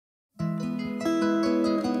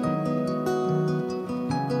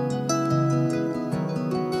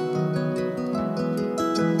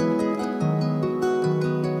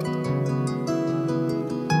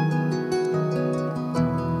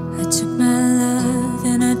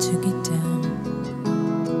took it down.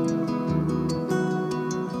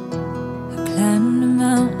 I climbed a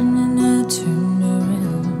mountain and I turned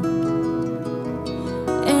around,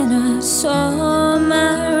 and I saw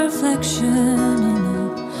my reflection in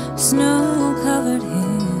the snow-covered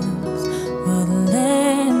hills where the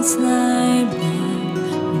landslide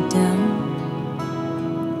brought me down.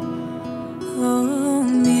 Oh,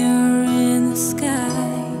 mirror in the sky,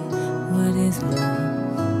 what is love?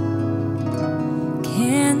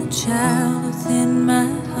 Can the child within my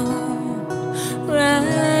heart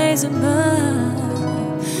rise above?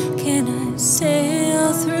 Can I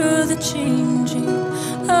sail through the changing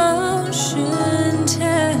ocean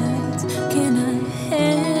tides? Can I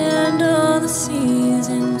handle the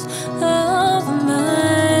seasons of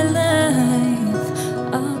my life?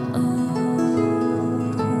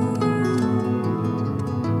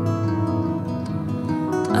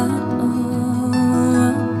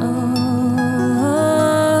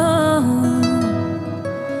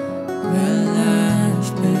 Well, I've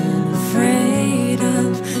been afraid of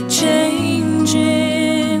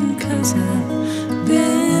changing, 'cause I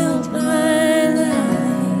built my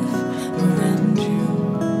life around you.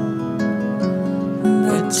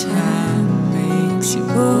 But time makes you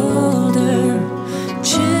bolder,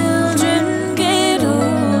 children get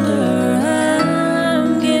older,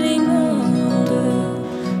 I'm getting older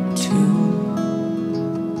too.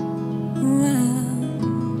 Well,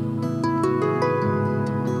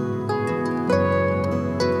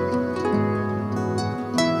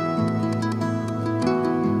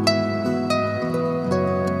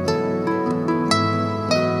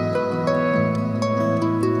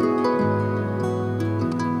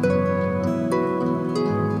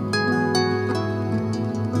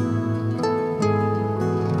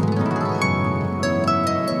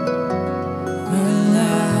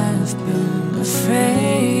 I've been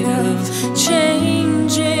afraid of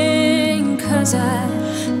changing, 'cause I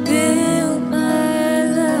built my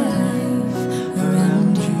life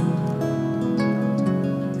around you.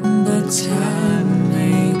 But time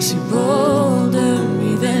makes you bolder,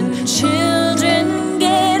 even children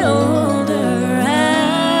get older,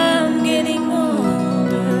 I'm getting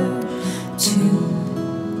older too.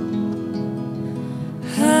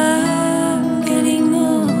 I'm getting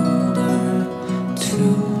older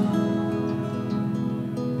too.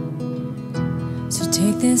 So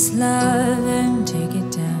take this love and take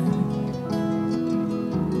it down.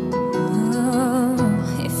 Oh,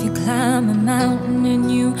 if you climb a mountain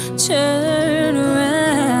and you turn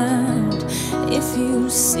around, if you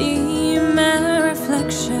see my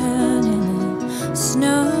reflection in the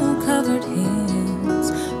snow-covered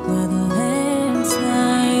hills where the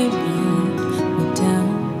landslide brought me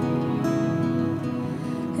down,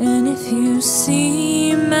 and if you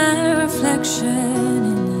see my reflection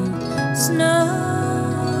in the snow-covered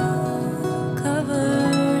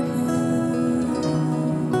hills,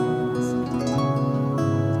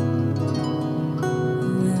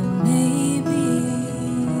 well, maybe,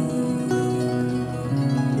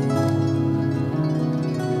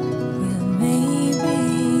 well, maybe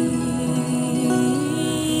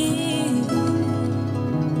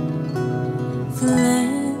the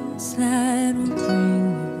landslide will bring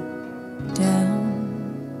you down.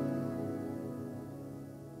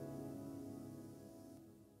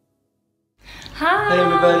 Hi! Hey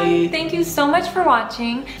everybody! Thank you so much for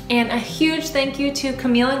watching, and a huge thank you to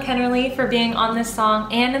Camille and Kennerly for being on this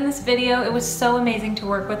song and in this video. It was so amazing to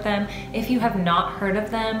work with them. If you have not heard of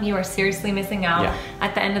them, you are seriously missing out. Yeah.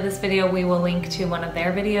 At the end of this video, we will link to one of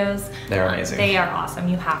their videos. They're amazing. They are awesome.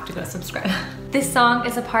 You have to go subscribe. This song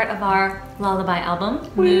is a part of our lullaby album,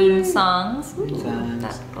 Moon Songs.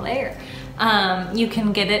 That glare. You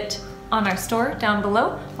can get it on our store down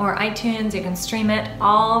below, or iTunes. You can stream it,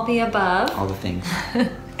 all the above. All the things.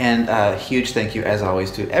 And a huge thank you, as always,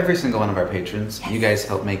 to every single one of our patrons. You guys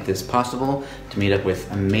help make this possible, to meet up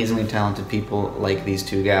with amazingly talented people like these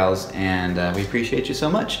two gals, and we appreciate you so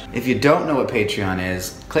much. If you don't know what Patreon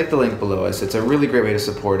is, click the link below us. It's a really great way to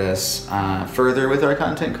support us further with our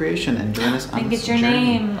content creation and join us on And this get your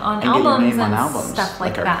journey. name on And get your albums name on and albums, stuff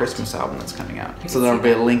like our that. Christmas album that's coming out. You So can there'll see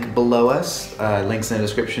be a link below us, links in the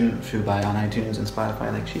description to buy on iTunes and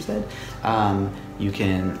Spotify, like she said. You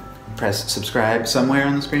can press subscribe somewhere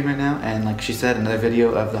on the screen right now, and like she said, another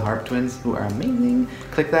video of the Harp twins, who are amazing.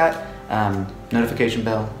 Click that, notification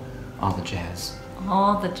bell, all the jazz.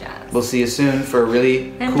 All the jazz. We'll see you soon for a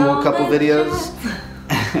really And cool all couple the videos.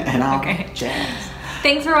 jazz. And all Okay. jazz.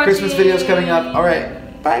 Thanks for watching. Christmas videos coming up. All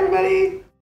right, bye everybody.